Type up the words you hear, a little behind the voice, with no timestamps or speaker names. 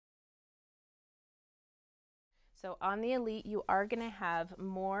So on the Elite, you are going to have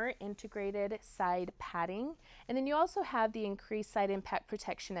more integrated side padding, and then you also have the increased side impact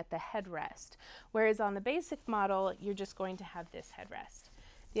protection at the headrest, whereas on the basic model, you're just going to have this headrest.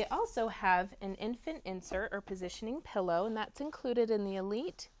 They also have an infant insert or positioning pillow, and that's included in the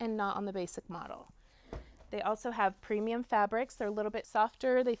Elite and not on the basic model. They also have premium fabrics. They're a little bit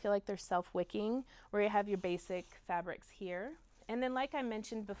softer. They feel like they're self-wicking, where you have your basic fabrics here. And then, like I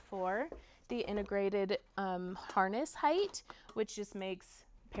mentioned before, the integrated harness height, which just makes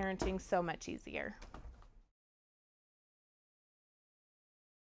parenting so much easier.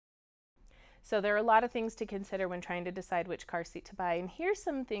 So there are a lot of things to consider when trying to decide which car seat to buy. And here's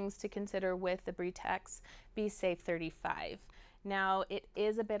some things to consider with the Britax Be Safe 35. Now, it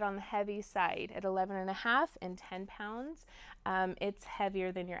is a bit on the heavy side at 11.5 and 10 pounds. It's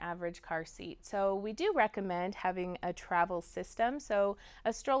heavier than your average car seat. So we do recommend having a travel system, so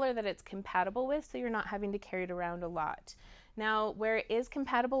a stroller that it's compatible with, so you're not having to carry it around a lot. Now, where it is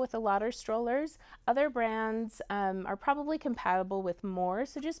compatible with a lot of strollers, other brands are probably compatible with more,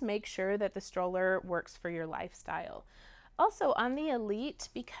 so just make sure that the stroller works for your lifestyle. Also on the Elite,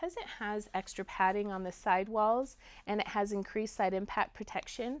 because it has extra padding on the sidewalls and it has increased side impact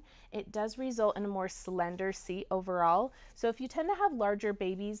protection, it does result in a more slender seat overall. So if you tend to have larger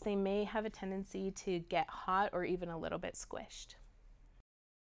babies, they may have a tendency to get hot or even a little bit squished.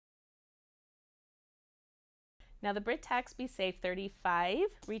 Now the Britax Be Safe 35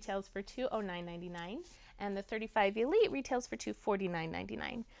 retails for $209.99 and the 35 Elite retails for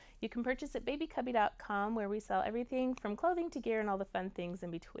 $249.99. You can purchase at babycubby.com, where we sell everything from clothing to gear and all the fun things in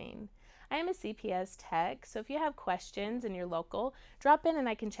between. I am a CPS tech, so if you have questions and you're local, drop in and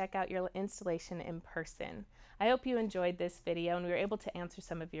I can check out your installation in person. I hope you enjoyed this video and we were able to answer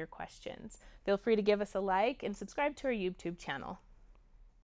some of your questions. Feel free to give us a like and subscribe to our YouTube channel.